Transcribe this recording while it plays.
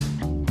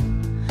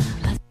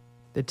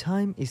The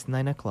time is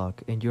 9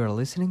 o'clock and you are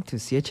listening to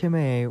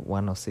CHMA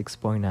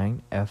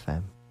 106.9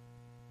 FM.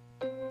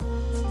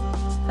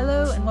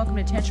 Hello and welcome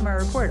to Tantramar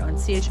Report on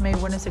CHMA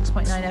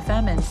 106.9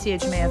 FM and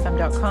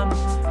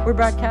CHMAFM.com. We're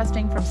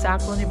broadcasting from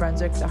Sackville, New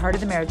Brunswick, the heart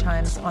of the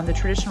Maritimes, on the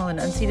traditional and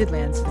unceded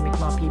lands of the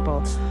Mi'kmaq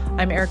people.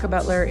 I'm Erica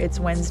Butler. It's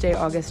Wednesday,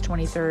 August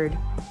 23rd.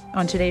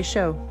 On today's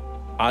show,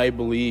 I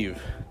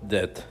believe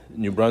that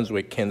New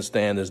Brunswick can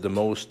stand as the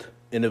most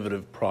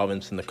innovative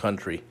province in the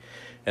country.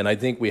 And I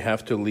think we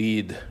have to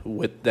lead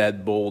with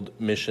that bold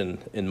mission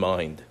in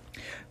mind.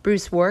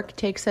 Bruce Wark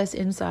takes us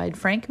inside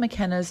Frank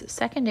McKenna's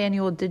second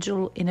annual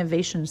Digital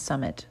Innovation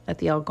Summit at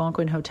the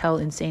Algonquin Hotel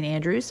in St.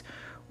 Andrews,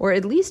 or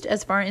at least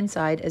as far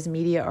inside as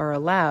media are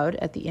allowed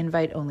at the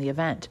invite-only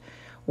event.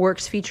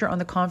 Wark's feature on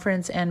the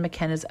conference and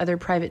McKenna's other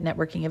private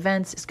networking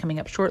events is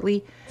coming up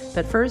shortly,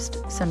 but first,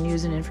 some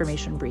news and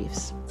information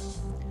briefs.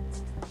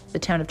 The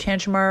town of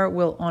Tantramar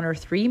will honor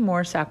 3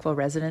 more Sackville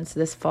residents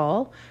this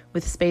fall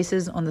with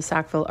spaces on the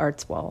Sackville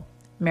Arts Wall.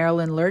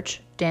 Marilyn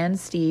Lurch, Dan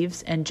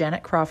Steeves, and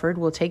Janet Crawford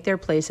will take their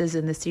places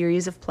in the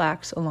series of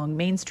plaques along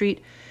Main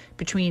Street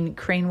between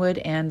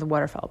Cranewood and the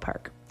Waterfowl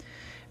Park.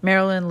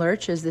 Marilyn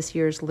Lurch is this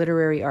year's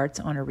Literary Arts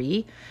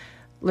honoree.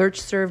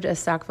 Lurch served as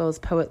Sackville's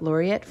Poet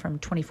Laureate from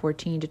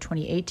 2014 to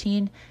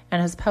 2018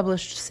 and has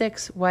published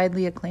 6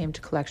 widely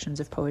acclaimed collections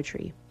of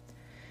poetry.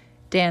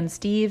 Dan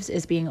Steeves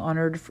is being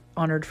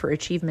honored for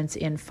achievements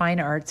in fine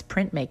arts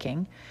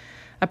printmaking.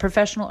 A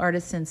professional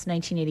artist since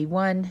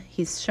 1981,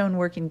 he's shown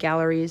work in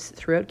galleries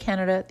throughout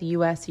Canada, the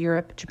US,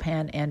 Europe,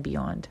 Japan, and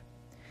beyond.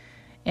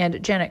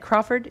 And Janet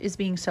Crawford is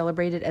being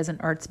celebrated as an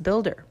arts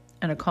builder.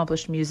 An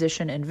accomplished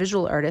musician and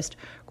visual artist,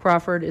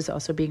 Crawford is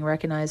also being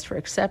recognized for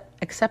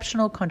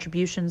exceptional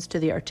contributions to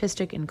the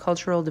artistic and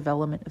cultural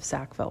development of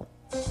Sackville.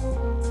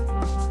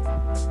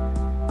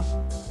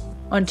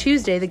 On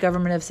Tuesday, the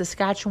government of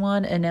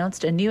Saskatchewan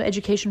announced a new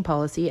education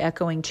policy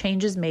echoing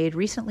changes made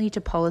recently to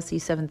Policy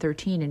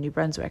 713 in New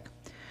Brunswick.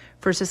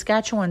 For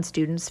Saskatchewan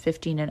students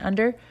 15 and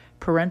under,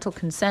 parental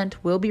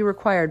consent will be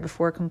required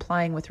before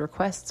complying with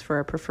requests for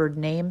a preferred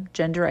name,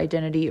 gender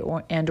identity,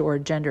 or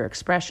gender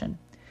expression.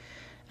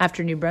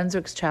 After New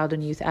Brunswick's Child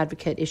and Youth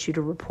Advocate issued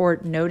a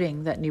report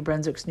noting that New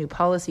Brunswick's new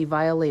policy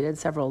violated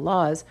several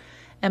laws,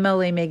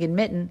 MLA Megan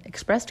Mitten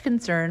expressed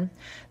concern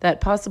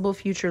that possible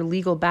future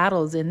legal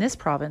battles in this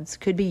province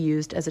could be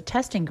used as a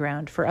testing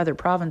ground for other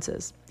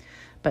provinces.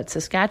 But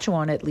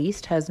Saskatchewan, at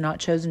least, has not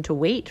chosen to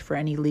wait for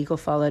any legal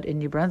fallout in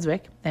New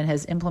Brunswick and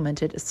has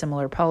implemented a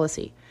similar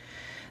policy.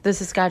 The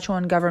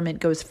Saskatchewan government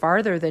goes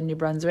farther than New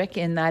Brunswick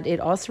in that it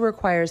also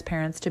requires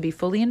parents to be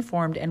fully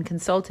informed and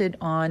consulted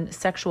on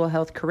sexual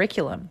health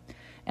curriculum,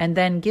 and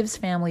then gives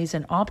families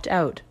an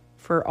opt-out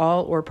for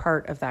all or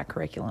part of that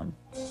curriculum.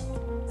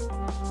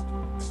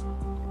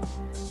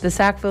 The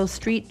Sackville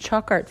Street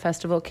Chalk Art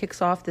Festival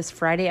kicks off this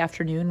Friday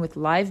afternoon with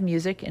live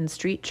music and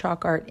street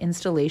chalk art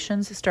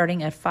installations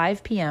starting at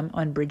 5 p.m.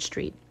 on Bridge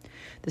Street.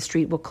 The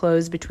street will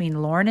close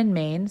between Lorne and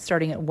Main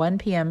starting at 1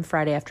 p.m.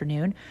 Friday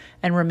afternoon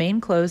and remain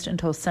closed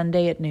until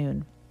Sunday at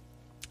noon.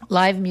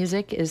 Live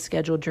music is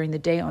scheduled during the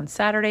day on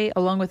Saturday,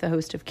 along with a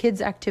host of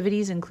kids'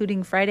 activities,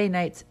 including Friday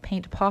night's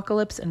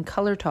Paint-Pocalypse and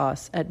Color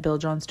Toss at Bill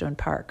Johnstone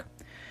Park.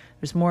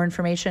 There's more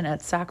information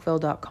at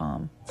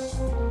sackville.com.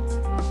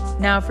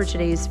 Now for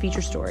today's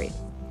feature story.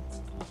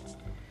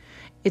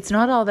 It's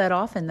not all that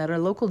often that a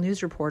local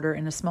news reporter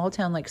in a small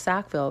town like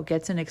Sackville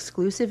gets an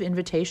exclusive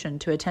invitation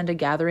to attend a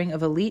gathering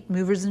of elite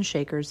movers and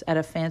shakers at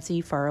a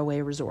fancy,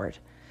 faraway resort.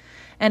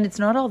 And it's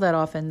not all that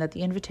often that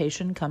the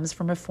invitation comes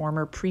from a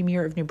former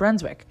Premier of New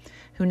Brunswick,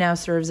 who now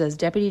serves as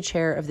Deputy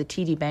Chair of the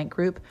TD Bank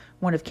Group,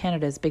 one of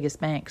Canada's biggest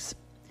banks.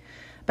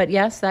 But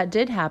yes, that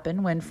did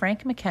happen when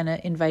Frank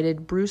McKenna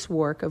invited Bruce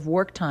Wark of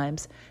Wark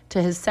Times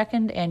to his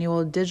second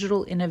annual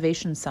Digital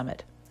Innovation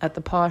Summit at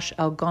the posh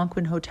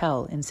Algonquin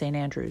Hotel in St.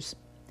 Andrews.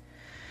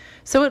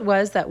 So it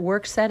was that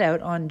Wark set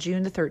out on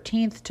June the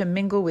 13th to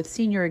mingle with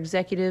senior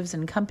executives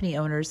and company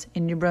owners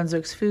in New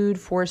Brunswick's food,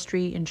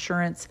 forestry,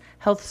 insurance,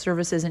 health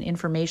services, and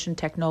information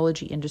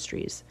technology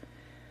industries.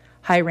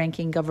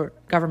 High-ranking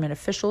government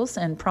officials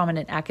and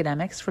prominent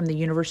academics from the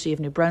University of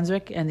New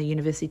Brunswick and the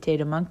Université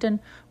de Moncton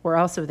were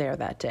also there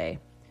that day.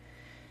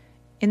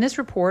 In this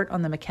report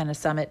on the McKenna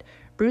Summit,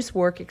 Bruce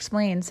Wark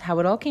explains how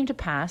it all came to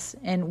pass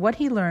and what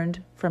he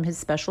learned from his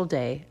special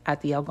day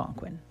at the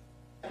Algonquin.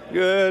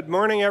 Good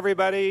morning,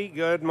 everybody.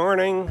 Good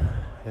morning.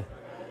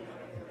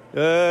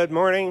 Good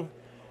morning.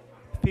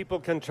 People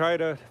can try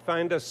to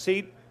find a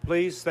seat,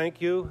 please.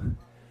 Thank you.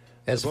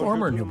 As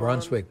former New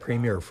Brunswick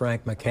Premier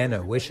Frank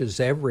McKenna wishes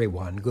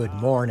everyone good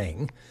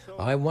morning,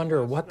 I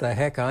wonder what the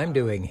heck I'm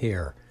doing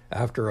here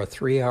after a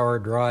 3-hour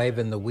drive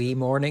in the wee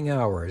morning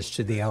hours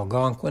to the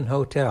Algonquin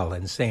Hotel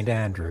in St.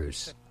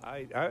 Andrews.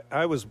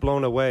 I was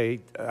blown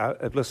away.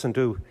 I've listened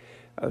to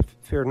a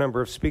fair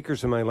number of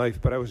speakers in my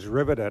life, but I was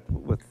riveted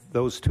with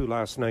those two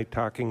last night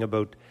talking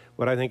about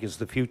what I think is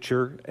the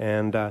future,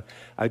 and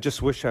I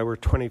just wish I were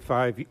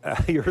 25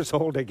 years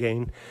old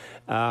again.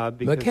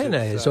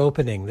 McKenna is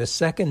opening the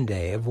second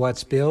day of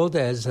what's billed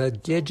as a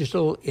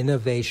Digital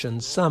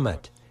Innovation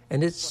Summit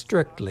and it's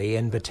strictly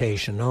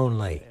invitation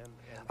only.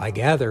 I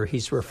gather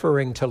he's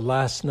referring to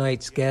last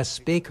night's guest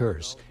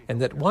speakers, and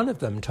that one of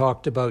them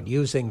talked about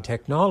using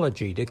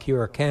technology to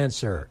cure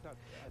cancer.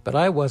 But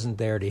I wasn't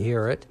there to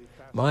hear it.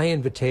 My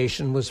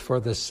invitation was for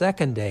the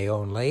second day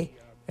only,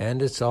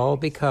 and it's all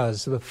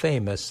because of a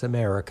famous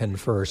American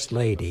First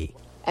Lady.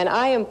 And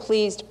I am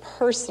pleased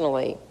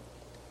personally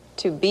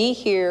to be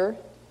here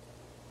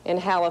in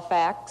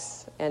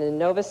Halifax and in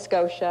Nova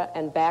Scotia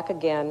and back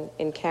again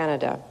in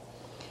Canada.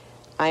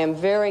 I am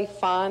very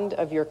fond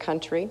of your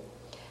country.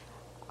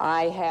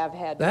 I have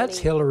had That's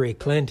Hillary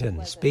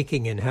Clinton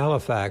speaking in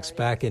Halifax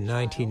back in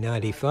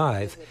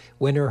 1995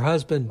 when her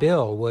husband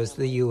Bill was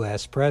the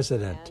U.S.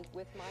 president.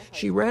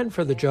 She ran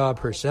for the job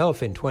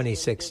herself in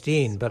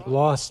 2016 but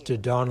lost to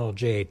Donald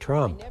J.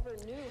 Trump.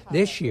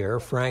 This year,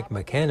 Frank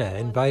McKenna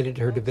invited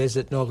her to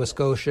visit Nova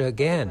Scotia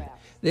again,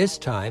 this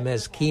time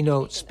as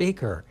keynote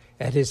speaker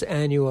at his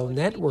annual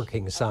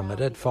networking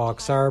summit at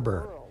Fox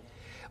Harbour.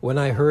 When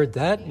I heard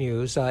that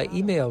news, I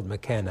emailed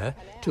McKenna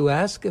to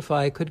ask if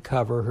I could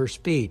cover her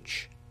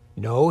speech.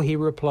 No, he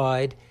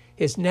replied,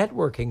 his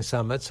networking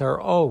summits are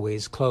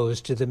always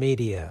closed to the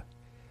media.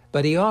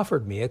 But he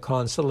offered me a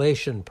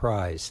consolation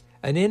prize,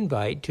 an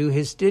invite to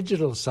his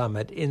digital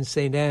summit in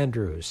St.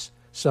 Andrews.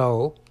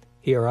 So,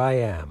 here I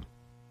am.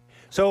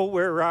 So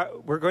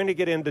we're going to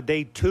get into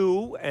day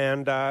 2,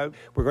 and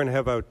we're going to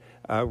have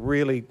a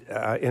really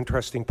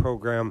interesting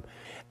program.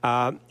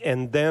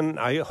 And then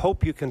I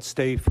hope you can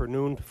stay for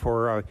noon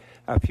for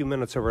a few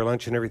minutes of our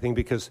lunch and everything,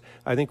 because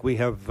I think we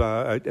have,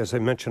 as I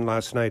mentioned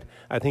last night,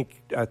 I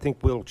think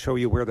we'll show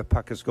you where the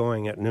puck is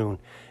going at noon.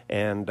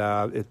 And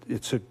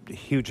it's a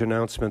huge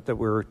announcement that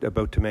we're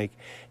about to make.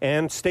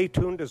 And stay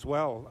tuned as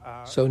well.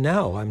 So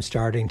now I'm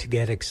starting to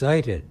get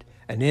excited.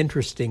 An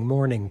interesting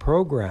morning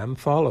program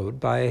followed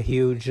by a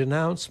huge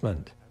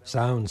announcement.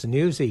 Sounds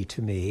newsy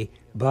to me,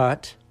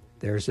 but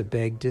there's a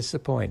big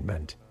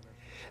disappointment.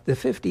 The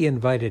 50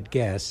 invited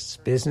guests,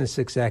 business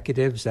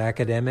executives,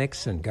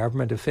 academics, and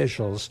government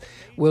officials,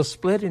 will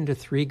split into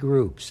 3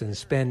 groups and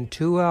spend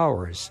 2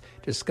 hours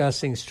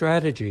discussing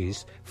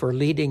strategies for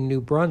leading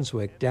New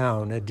Brunswick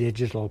down a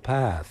digital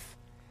path.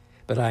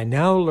 But I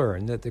now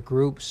learn that the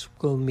groups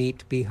will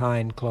meet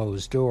behind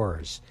closed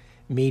doors.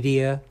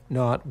 Media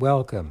not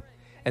welcome.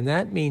 And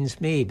that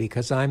means me,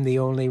 because I'm the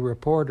only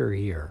reporter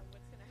here.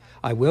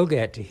 I will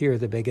get to hear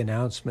the big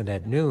announcement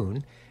at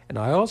noon, and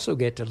I also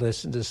get to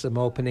listen to some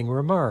opening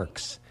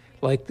remarks,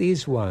 like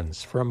these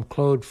ones from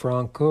Claude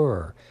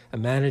Francoeur, a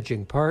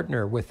managing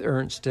partner with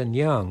Ernst &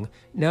 Young,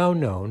 now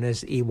known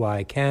as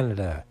EY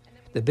Canada.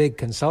 The big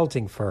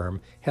consulting firm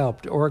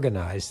helped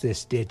organize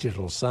this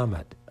digital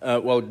summit.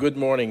 Well, good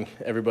morning,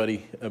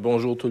 everybody.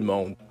 Bonjour tout le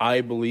monde. I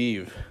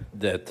believe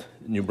that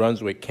New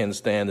Brunswick can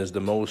stand as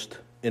the most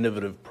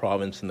innovative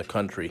province in the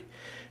country,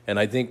 and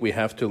I think we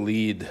have to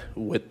lead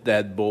with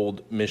that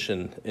bold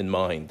mission in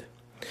mind.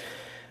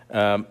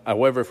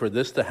 However, for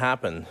this to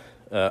happen,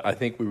 I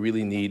think we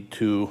really need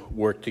to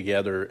work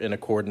together in a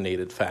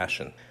coordinated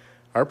fashion.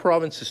 Our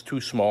province is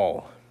too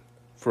small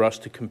for us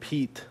to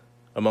compete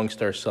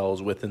amongst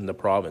ourselves within the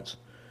province.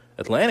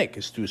 Atlantic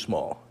is too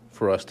small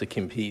for us to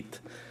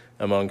compete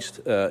amongst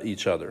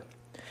each other.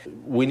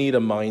 We need a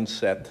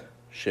mindset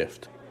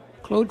shift.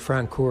 Claude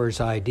Francoeur's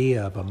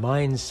idea of a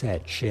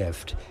mindset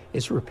shift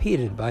is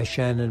repeated by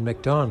Shannon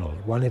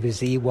MacDonald, one of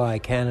his EY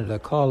Canada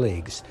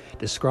colleagues,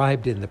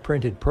 described in the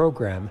printed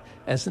program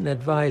as an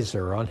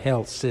advisor on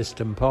health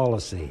system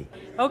policy.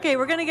 Okay,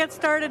 we're going to get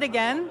started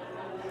again.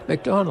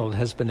 MacDonald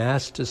has been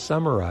asked to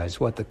summarize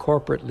what the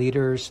corporate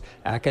leaders,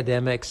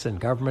 academics, and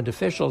government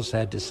officials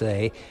had to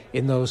say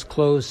in those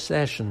closed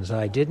sessions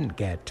I didn't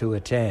get to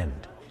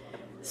attend.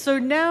 So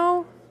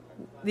now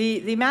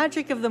the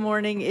magic of the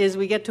morning is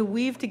we get to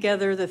weave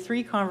together the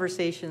 3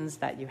 conversations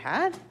that you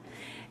had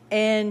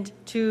and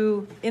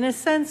to, in a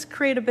sense,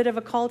 create a bit of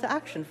a call to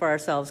action for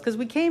ourselves, because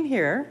we came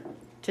here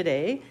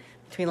today,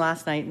 between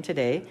last night and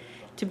today,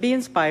 to be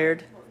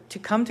inspired, to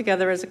come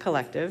together as a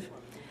collective,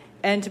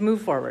 and to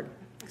move forward.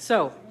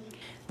 So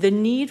the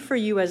need for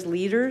you as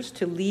leaders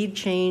to lead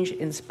change,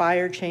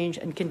 inspire change,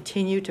 and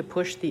continue to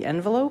push the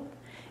envelope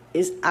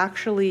is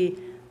actually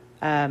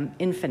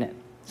infinite.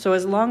 So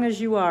as long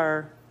as you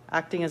are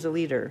acting as a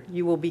leader,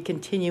 you will be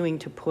continuing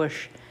to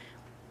push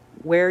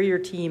where your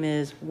team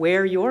is,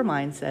 where your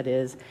mindset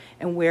is,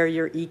 and where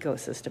your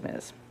ecosystem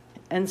is.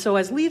 And so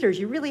as leaders,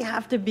 you really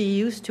have to be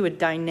used to a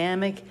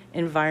dynamic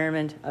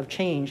environment of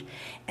change.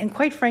 And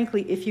quite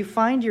frankly, if you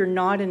find you're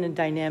not in a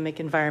dynamic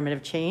environment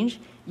of change,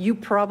 you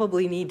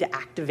probably need to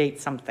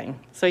activate something.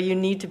 So you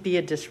need to be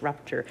a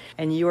disruptor,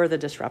 and you're the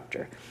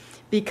disruptor.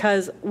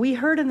 Because we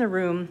heard in the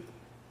room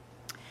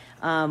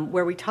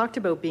where we talked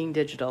about being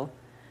digital,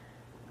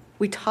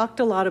 we talked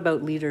a lot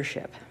about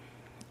leadership.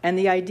 And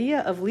the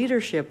idea of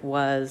leadership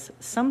was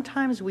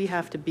sometimes we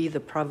have to be the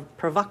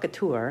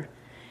provocateur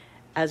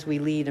as we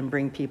lead and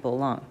bring people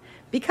along.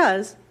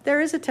 Because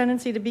there is a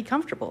tendency to be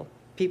comfortable.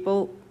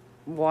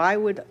 Why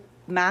would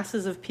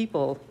masses of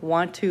people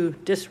want to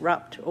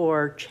disrupt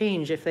or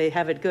change if they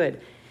have it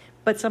good?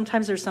 But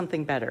sometimes there's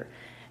something better.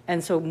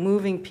 And so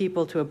moving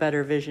people to a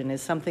better vision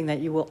is something that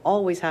you will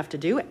always have to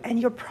do, and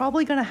you're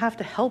probably going to have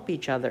to help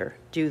each other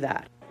do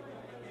that.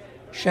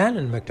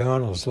 Shannon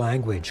MacDonald's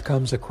language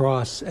comes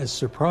across as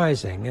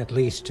surprising, at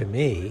least to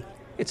me.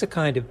 It's a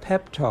kind of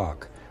pep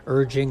talk,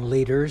 urging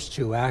leaders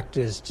to act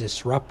as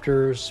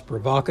disruptors,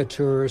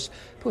 provocateurs,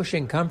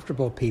 pushing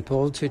comfortable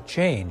people to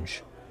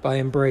change by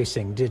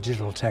embracing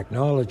digital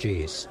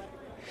technologies.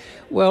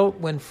 Well,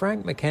 when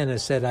Frank McKenna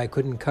said I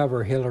couldn't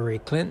cover Hillary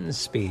Clinton's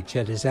speech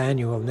at his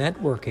annual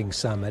networking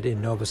summit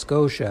in Nova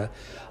Scotia,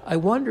 I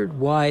wondered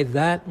why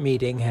that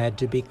meeting had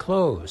to be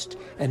closed.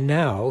 And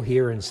now,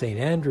 here in St.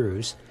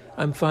 Andrews,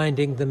 I'm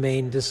finding the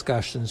main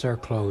discussions are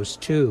closed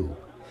too.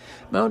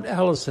 Mount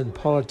Allison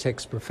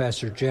politics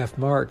professor Jeff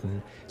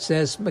Martin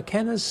says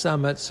McKenna's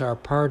summits are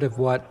part of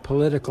what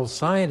political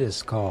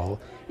scientists call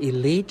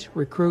elite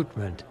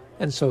recruitment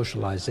and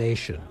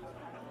socialization.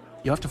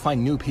 You have to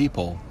find new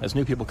people. As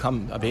new people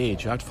come of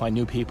age, you have to find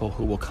new people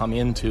who will come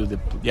into the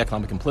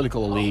economic and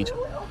political elite,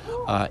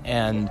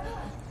 and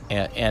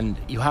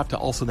you have to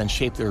also then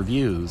shape their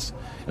views.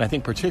 And I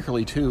think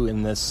particularly too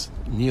in this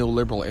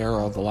neoliberal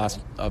era of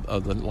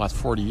the last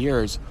 40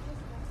 years,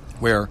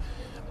 where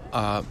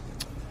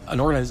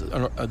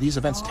these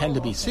events tend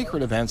to be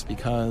secret events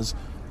because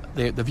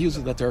the views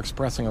that they're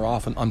expressing are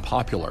often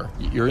unpopular.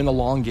 You're in the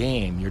long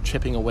game. You're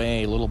chipping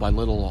away little by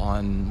little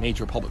on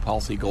major public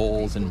policy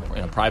goals and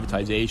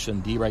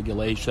privatization,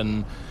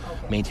 deregulation,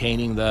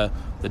 maintaining the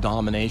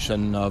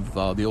domination of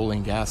the oil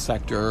and gas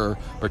sector,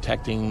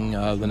 protecting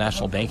the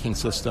national banking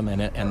system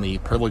and the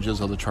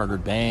privileges of the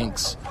chartered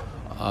banks.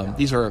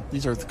 These are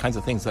the kinds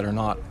of things that are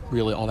not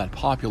really all that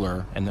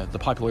popular, and the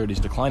popularity is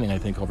declining, I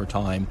think, over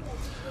time.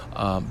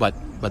 But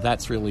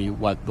that's really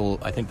what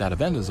I think that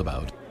event is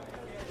about.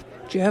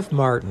 Jeff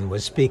Martin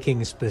was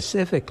speaking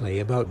specifically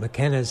about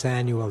McKenna's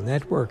annual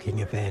networking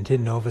event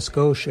in Nova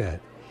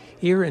Scotia.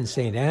 Here in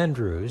St.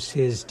 Andrews,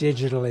 his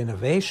Digital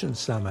Innovation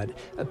Summit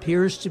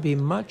appears to be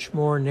much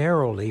more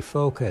narrowly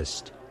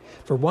focused.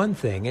 For one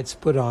thing, it's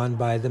put on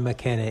by the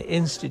McKenna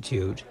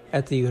Institute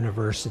at the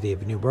University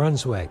of New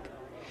Brunswick.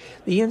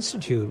 The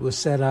Institute was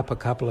set up a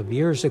couple of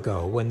years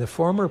ago when the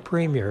former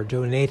Premier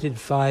donated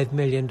 $5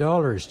 million to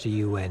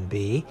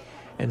UNB,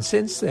 and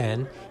since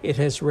then it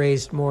has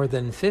raised more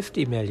than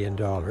 $50 million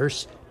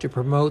to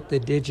promote the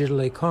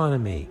digital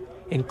economy,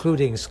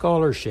 including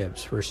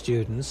scholarships for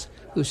students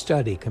who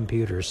study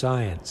computer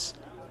science.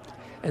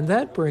 And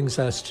that brings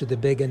us to the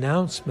big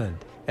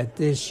announcement at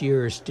this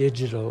year's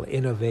Digital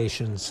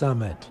Innovation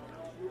Summit.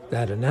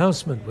 That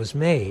announcement was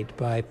made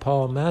by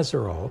Paul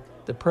Mazerol,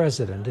 the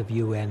president of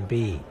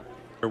UNB.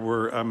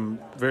 We're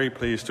very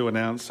pleased to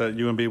announce that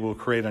UNB will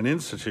create an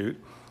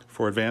institute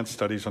for advanced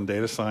studies on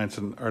data science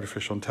and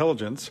artificial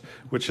intelligence,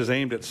 which is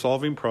aimed at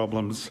solving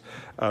problems,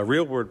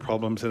 real-world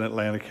problems in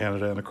Atlantic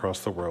Canada and across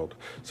the world.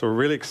 So we're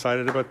really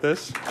excited about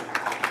this.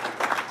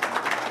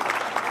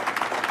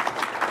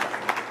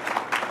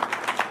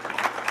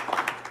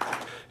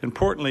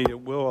 Importantly,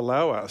 it will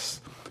allow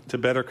us to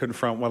better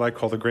confront what I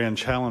call the grand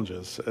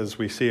challenges. As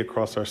we see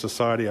across our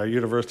society, our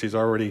university is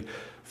already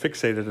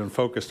fixated and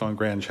focused on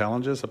grand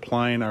challenges,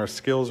 applying our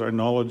skills, our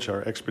knowledge,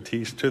 our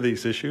expertise to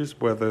these issues,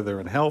 whether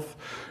they're in health,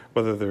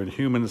 whether they're in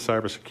human and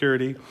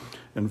cybersecurity,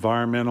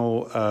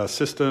 environmental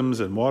systems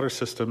and water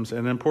systems,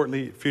 and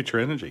importantly, future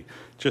energy,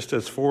 just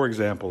as 4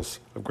 examples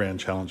of grand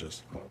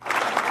challenges.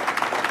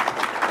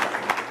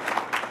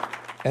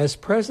 As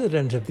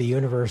president of the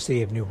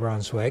University of New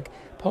Brunswick,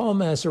 Paul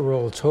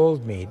Mazerol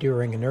told me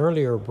during an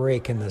earlier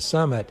break in the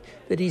summit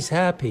that he's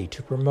happy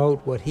to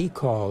promote what he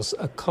calls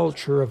a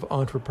culture of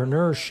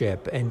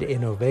entrepreneurship and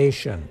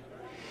innovation.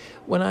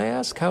 When I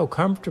ask how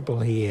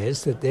comfortable he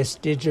is that this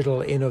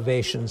Digital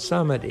Innovation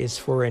Summit is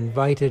for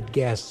invited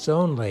guests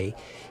only,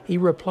 he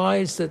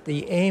replies that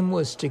the aim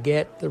was to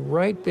get the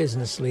right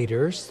business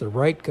leaders, the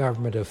right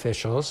government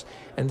officials,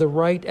 and the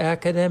right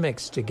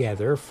academics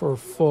together for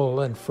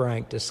full and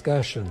frank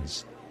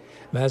discussions.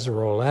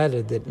 Mazerol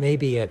added that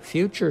maybe at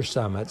future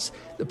summits,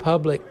 the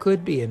public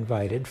could be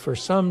invited for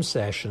some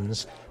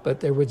sessions, but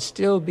there would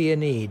still be a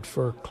need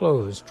for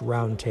closed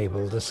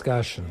roundtable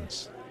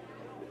discussions.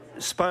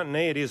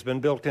 Spontaneity has been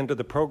built into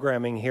the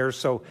programming here,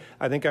 so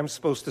I think I'm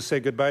supposed to say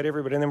goodbye to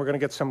everybody, and then we're going to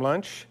get some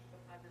lunch.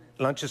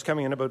 Lunch is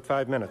coming in about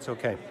 5 minutes,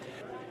 okay.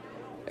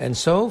 And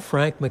so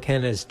Frank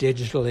McKenna's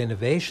Digital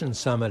Innovation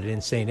Summit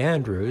in St.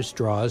 Andrews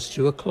draws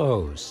to a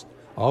close.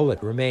 All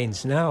that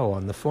remains now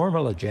on the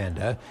formal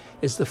agenda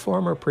is the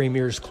former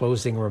Premier's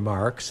closing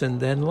remarks and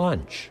then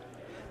lunch.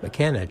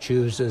 McKenna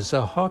chooses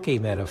a hockey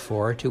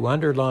metaphor to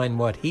underline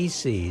what he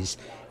sees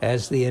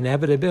as the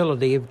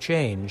inevitability of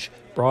change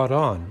brought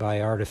on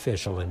by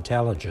artificial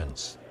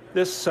intelligence.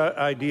 This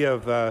idea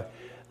of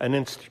an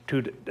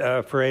institute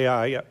for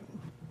AI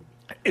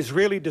is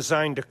really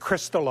designed to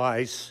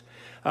crystallize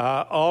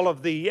all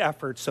of the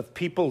efforts of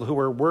people who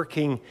are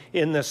working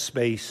in this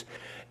space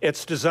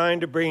It's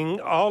designed to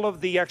bring all of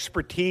the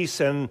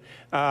expertise and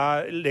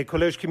Les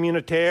Collèges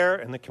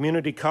Communautaires and the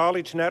Community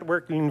College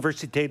Network,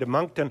 Université de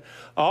Moncton,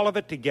 all of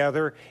it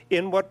together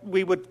in what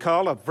we would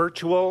call a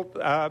virtual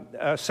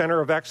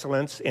center of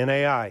excellence in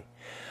AI.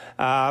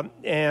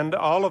 And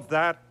all of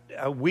that,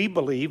 we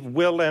believe,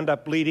 will end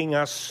up leading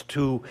us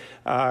to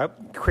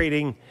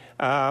creating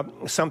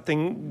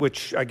something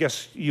which I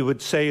guess you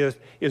would say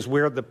is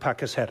where the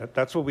puck is headed.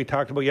 That's what we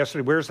talked about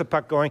yesterday. Where's the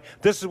puck going?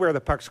 This is where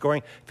the puck's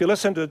going. If you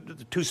listen to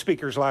the two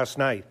speakers last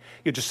night,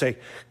 you just say,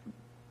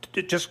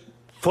 just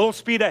full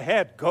speed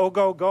ahead, go,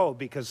 go, go,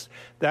 because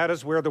that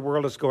is where the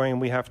world is going,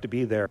 and we have to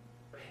be there.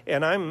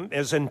 And I'm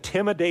as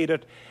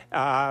intimidated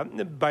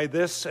by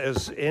this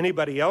as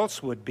anybody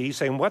else would be,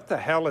 saying, what the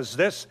hell is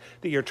this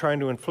that you're trying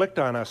to inflict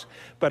on us?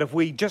 But if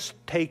we just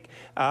take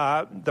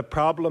the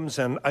problems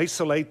and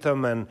isolate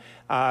them and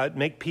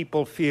make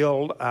people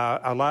feel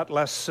a lot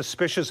less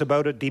suspicious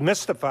about it,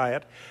 demystify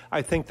it,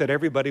 I think that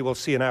everybody will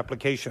see an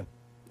application.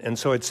 And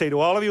so I'd say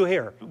to all of you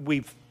here,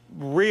 we've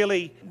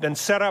really been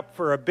set up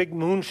for a big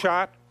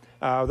moonshot.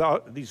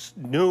 These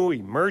new,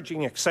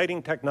 emerging,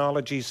 exciting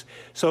technologies.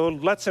 So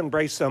let's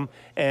embrace them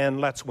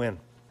and let's win.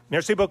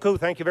 Merci beaucoup.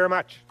 Thank you very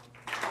much.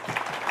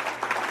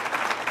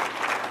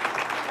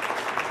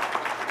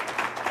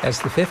 As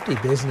the 50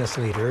 business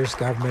leaders,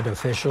 government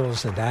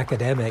officials, and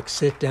academics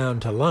sit down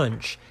to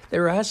lunch,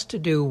 they're asked to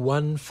do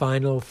one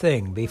final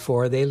thing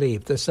before they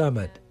leave the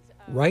summit.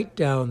 Write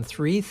down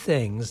 3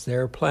 things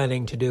they're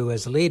planning to do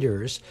as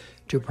leaders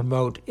to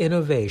promote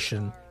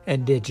innovation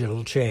and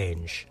digital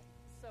change.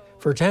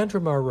 For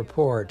Tantramar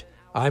Report,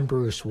 I'm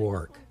Bruce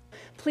Wark.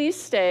 Please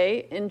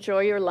stay, enjoy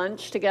your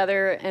lunch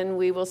together, and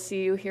we will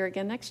see you here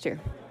again next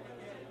year.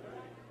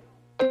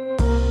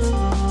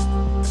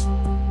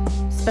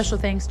 Special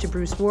thanks to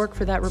Bruce Wark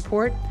for that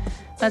report.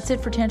 That's it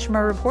for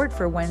Tantramar Report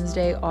for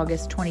Wednesday,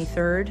 August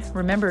 23rd.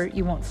 Remember,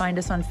 you won't find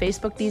us on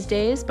Facebook these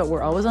days, but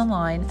we're always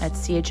online at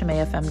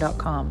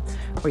chmafm.com,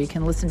 where you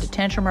can listen to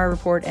Tantramar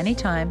Report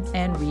anytime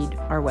and read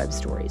our web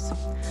stories.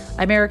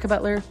 I'm Erica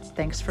Butler.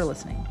 Thanks for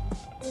listening.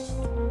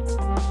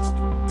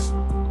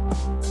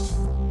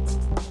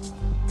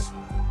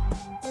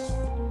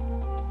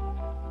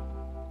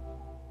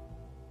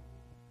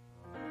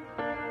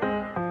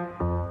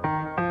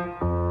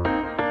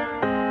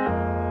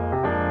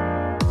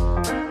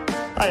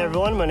 Hi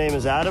everyone, my name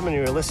is Adam and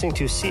you're listening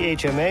to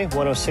CHMA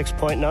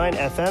 106.9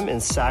 FM in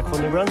Sackville,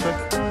 New Brunswick.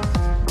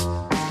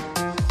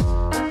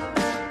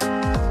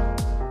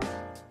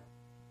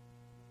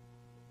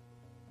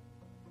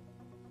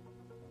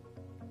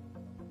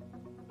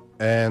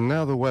 And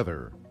now the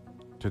weather.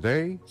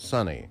 Today,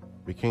 sunny,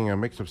 becoming a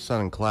mix of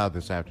sun and cloud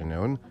this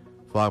afternoon.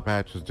 Fog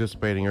patch was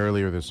dissipating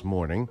earlier this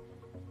morning.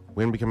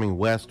 Wind becoming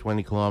west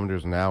 20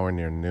 kilometers an hour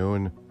near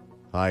noon.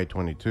 High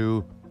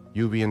 22,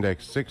 UV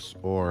index 6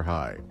 or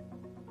high.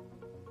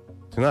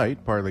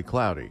 Tonight, partly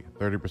cloudy,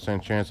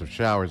 30% chance of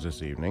showers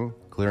this evening,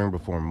 clearing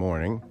before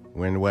morning.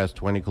 Wind west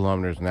 20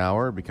 kilometers an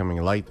hour,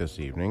 becoming light this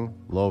evening,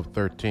 low of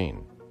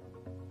 13.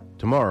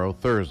 Tomorrow,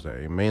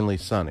 Thursday, mainly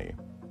sunny,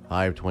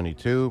 high of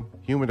 22,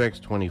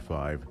 humidex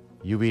 25,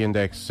 UV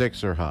index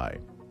 6 or high.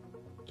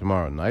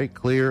 Tomorrow night,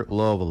 clear,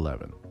 low of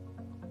 11.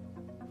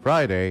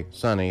 Friday,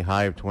 sunny,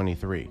 high of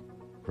 23.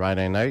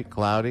 Friday night,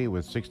 cloudy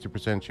with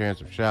 60% chance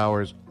of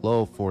showers,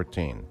 low of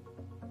 14.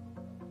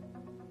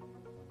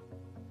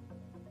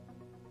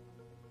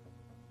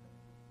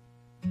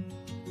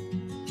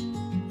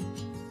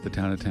 The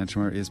town of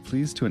Tantramar is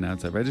pleased to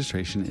announce that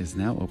registration is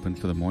now open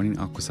for the morning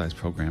aquasize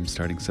program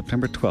starting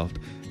September 12th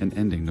and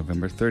ending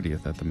November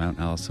 30th at the Mount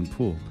Allison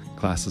Pool.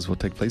 Classes will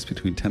take place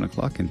between 10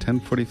 o'clock and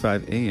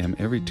 10:45 a.m.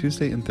 every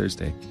Tuesday and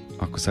Thursday.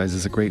 Aquasize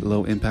is a great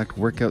low-impact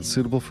workout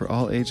suitable for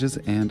all ages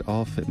and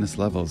all fitness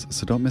levels,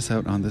 so don't miss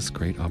out on this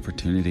great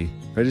opportunity.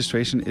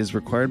 Registration is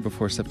required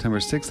before September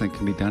 6th and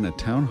can be done at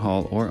Town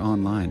Hall or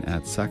online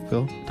at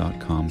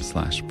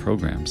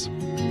sackville.com/programs.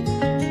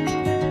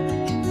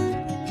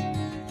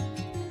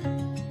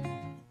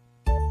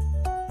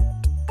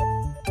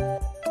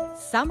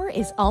 Summer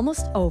is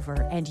almost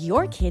over, and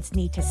your kids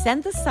need to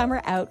send the summer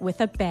out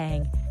with a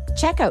bang.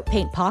 Check out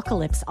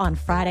Paintpocalypse on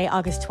Friday,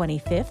 August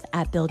 25th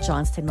at Bill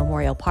Johnston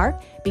Memorial Park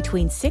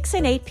between 6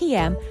 and 8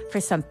 p.m. for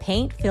some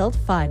paint-filled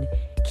fun.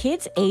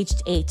 Kids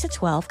aged 8 to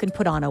 12 can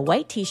put on a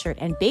white t-shirt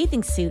and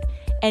bathing suit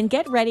and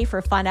get ready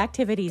for fun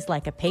activities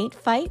like a paint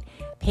fight,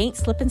 paint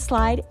slip and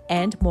slide,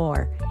 and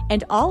more.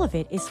 And all of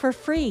it is for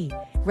free.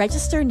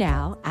 Register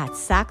now at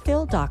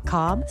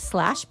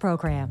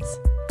sackville.com/programs.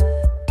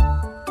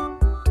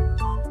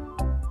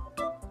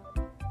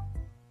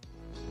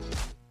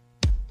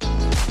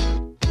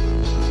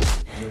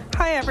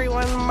 Hi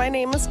everyone, my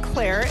name is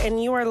Claire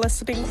and you are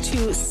listening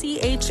to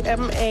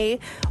CHMA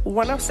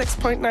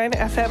 106.9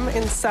 FM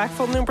in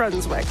Sackville, New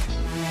Brunswick.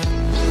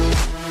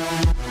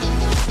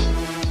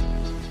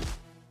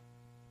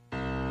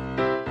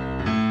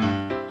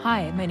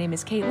 Hi, my name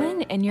is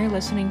Caitlin and you're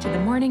listening to The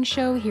Morning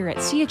Show here at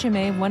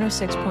CHMA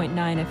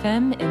 106.9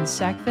 FM in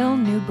Sackville,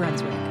 New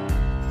Brunswick.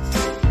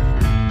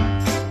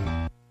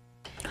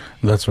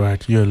 That's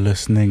right, you're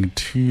listening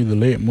to the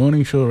Late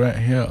Morning Show right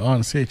here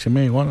on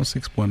CHMA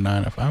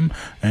 106.9 FM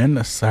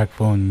in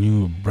Sackville,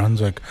 New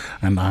Brunswick.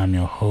 And I'm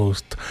your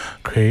host,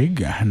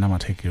 Craig, and I'm going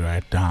to take you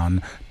right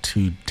down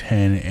to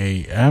 10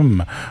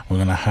 a.m. We're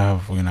gonna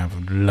have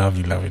a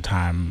lovely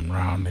time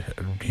around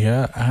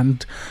here.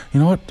 And you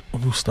know what?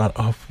 We'll start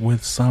off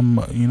with some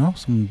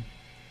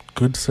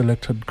good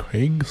selected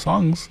Craig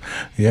songs.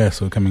 Yeah,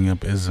 so coming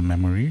up is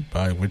Memory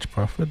by Witch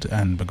Prophet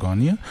and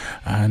Begonia.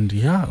 And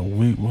yeah,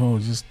 we will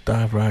just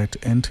dive right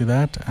into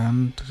that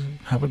and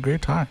have a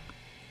great time.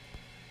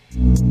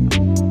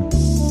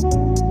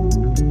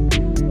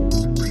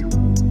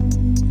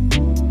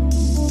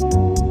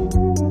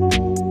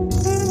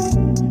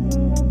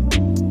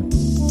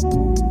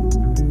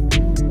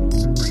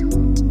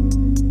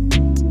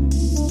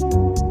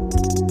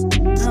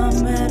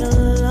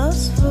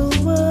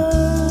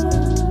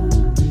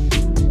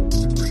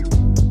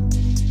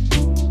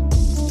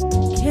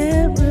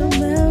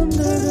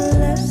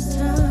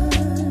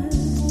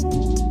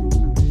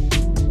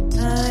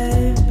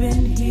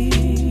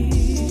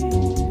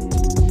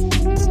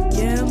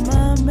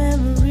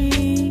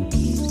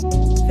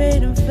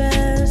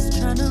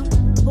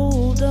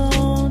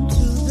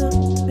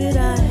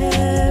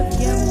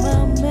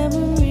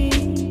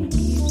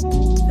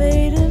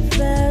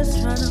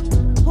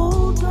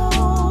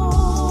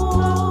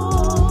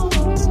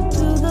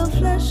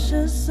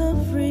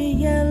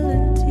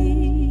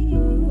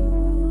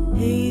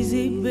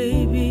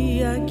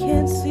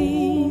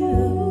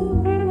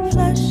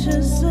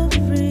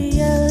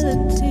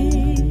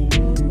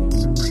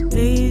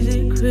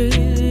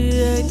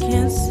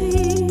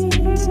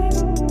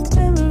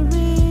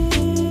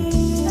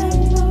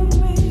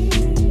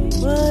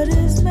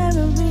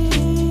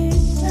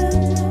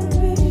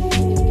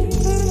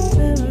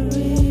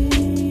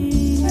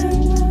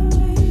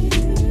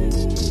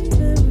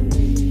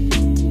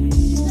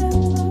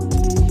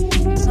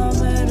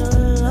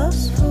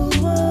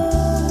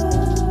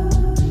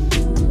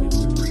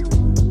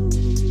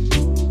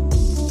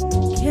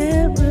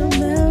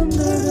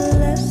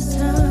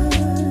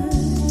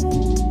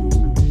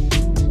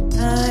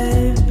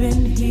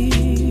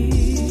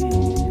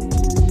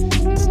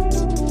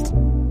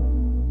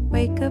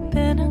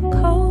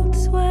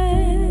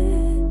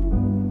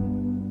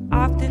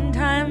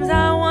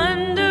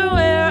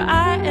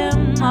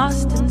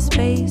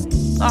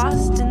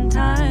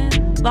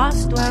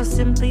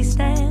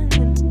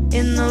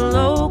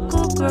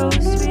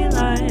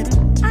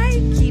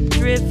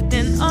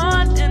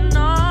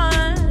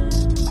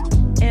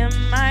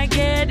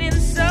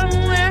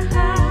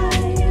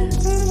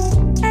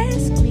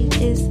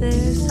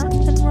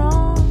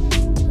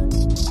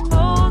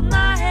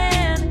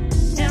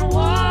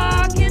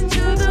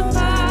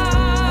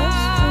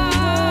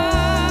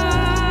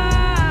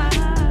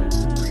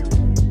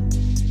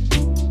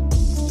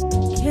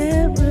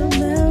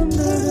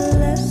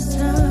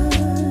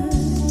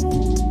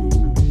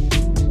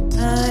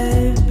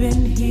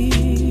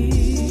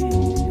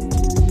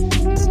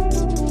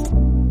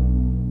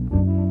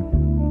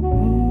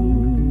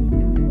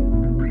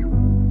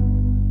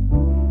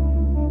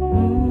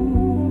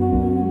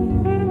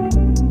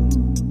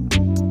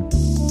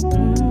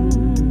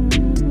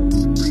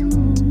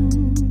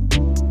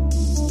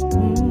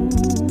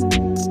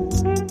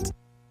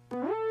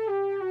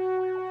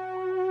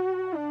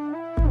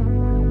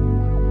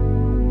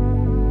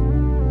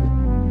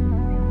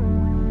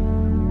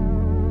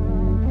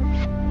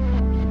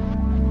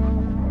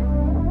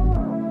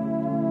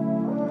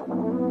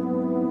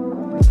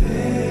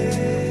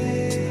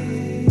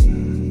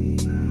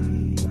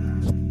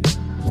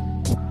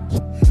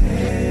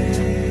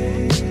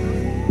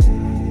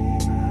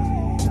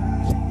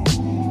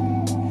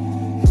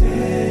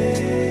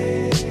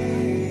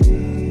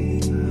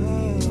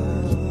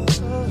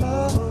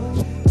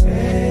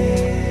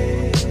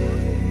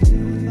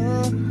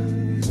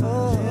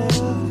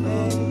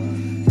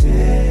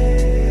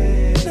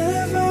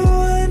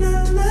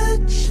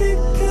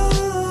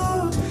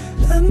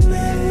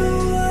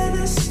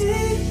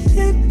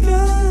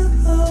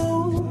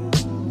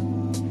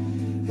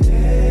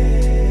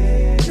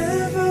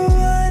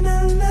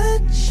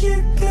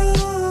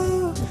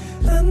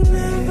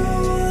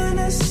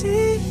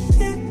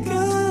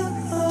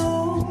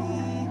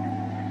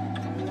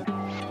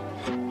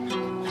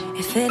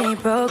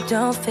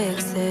 Don't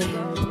fix it.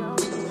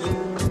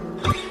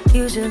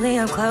 Usually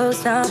I'm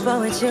closed off,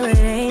 but with you it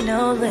ain't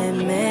no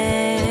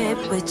limit.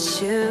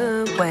 With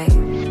you, wait.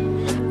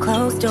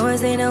 Closed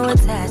doors ain't no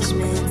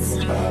attachments.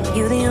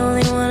 You the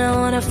only one I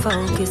wanna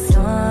focus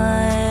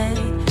on,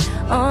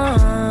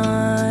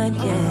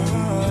 yeah.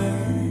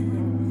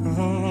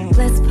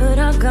 Let's put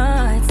our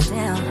guards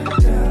down.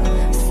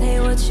 Say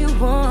what you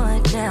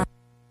want now.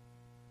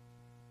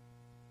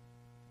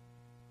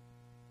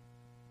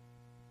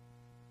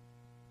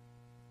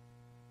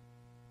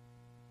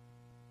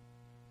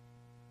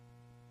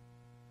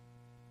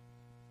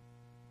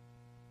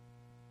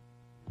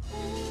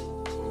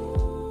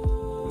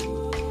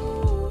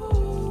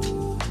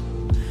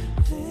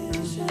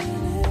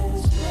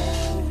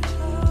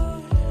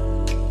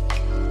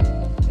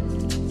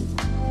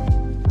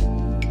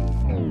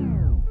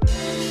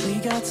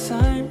 our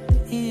time,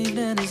 the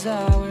evening is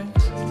ours.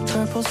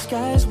 Purple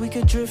skies we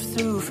could drift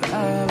through for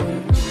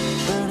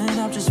hours. Burning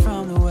up just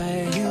from the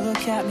way you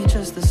look at me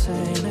just the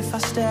same. If I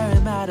stare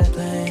at matter,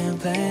 blame.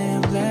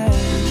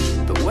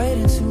 But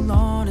waiting too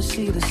long to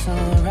see the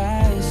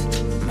sunrise.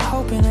 I'm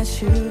hoping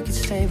that you could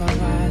stay by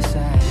my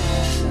side.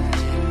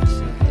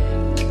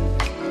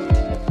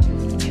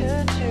 Could you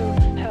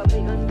help me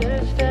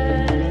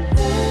understand?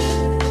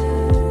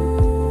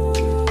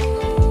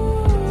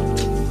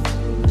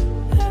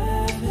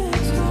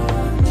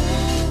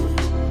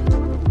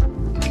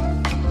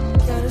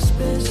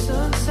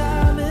 Some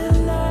time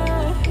in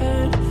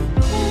line.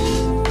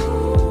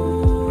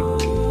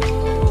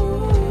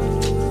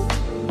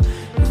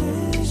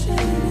 Vision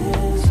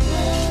is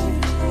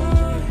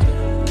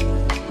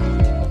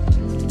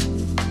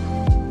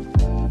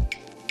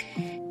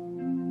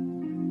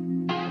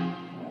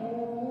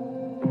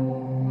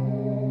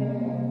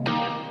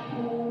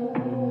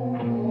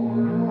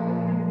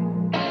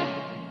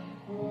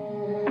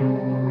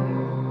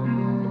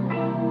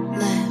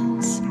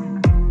Let's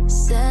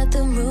set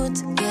the mood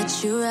to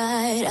get you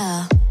right.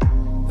 I'll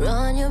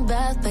run your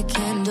bath by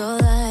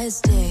candlelight.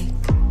 Take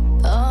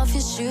off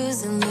your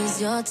shoes and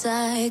lose your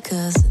tie,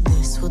 'cause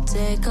this will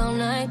take all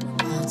night.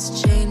 About to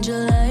change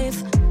your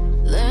life.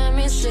 Let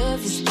me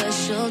serve you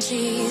special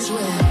cheese.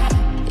 Well,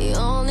 the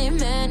only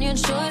menu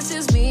choice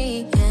is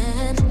me,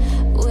 and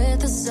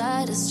with a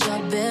side of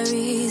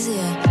strawberries.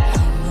 Yeah,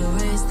 I'ma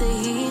raise the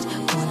heat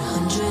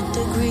 100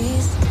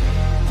 degrees.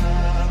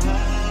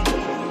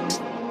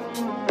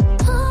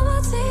 All my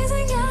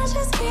teasing, you're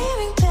just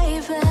giving,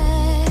 baby.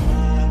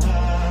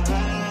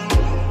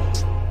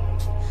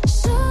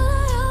 Should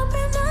I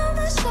open up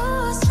the show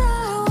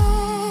start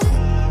with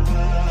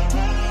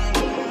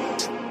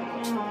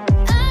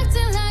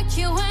acting like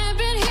you ain't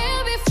been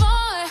here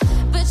before,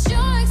 but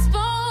you're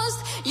exposed,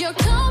 you're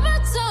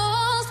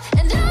comatose,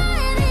 and I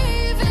ain't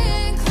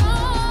even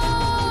close.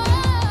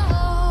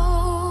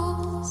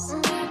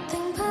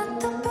 Nothing but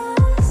the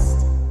best.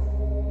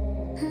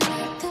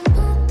 Nothing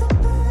but the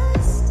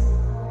best.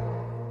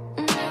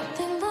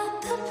 Nothing but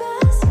the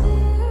best for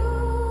you.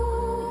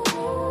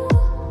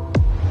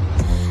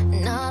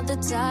 Not the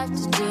type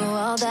to do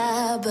all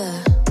that, but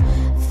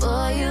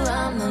for you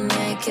I'ma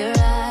make it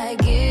right.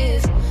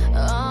 Give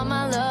all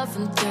my love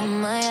and through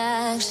my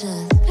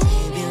actions.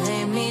 Baby,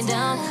 lay me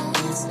down,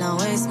 let's not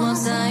waste more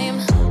time.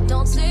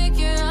 Don't take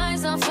your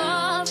eyes off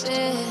of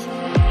it.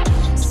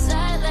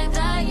 Side like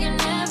that, you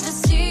never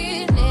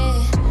seen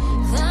it.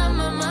 Climb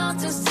my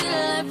mountains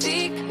till I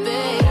peak,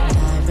 babe.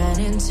 Dive right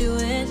into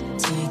it,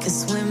 take a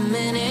swim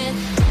in it.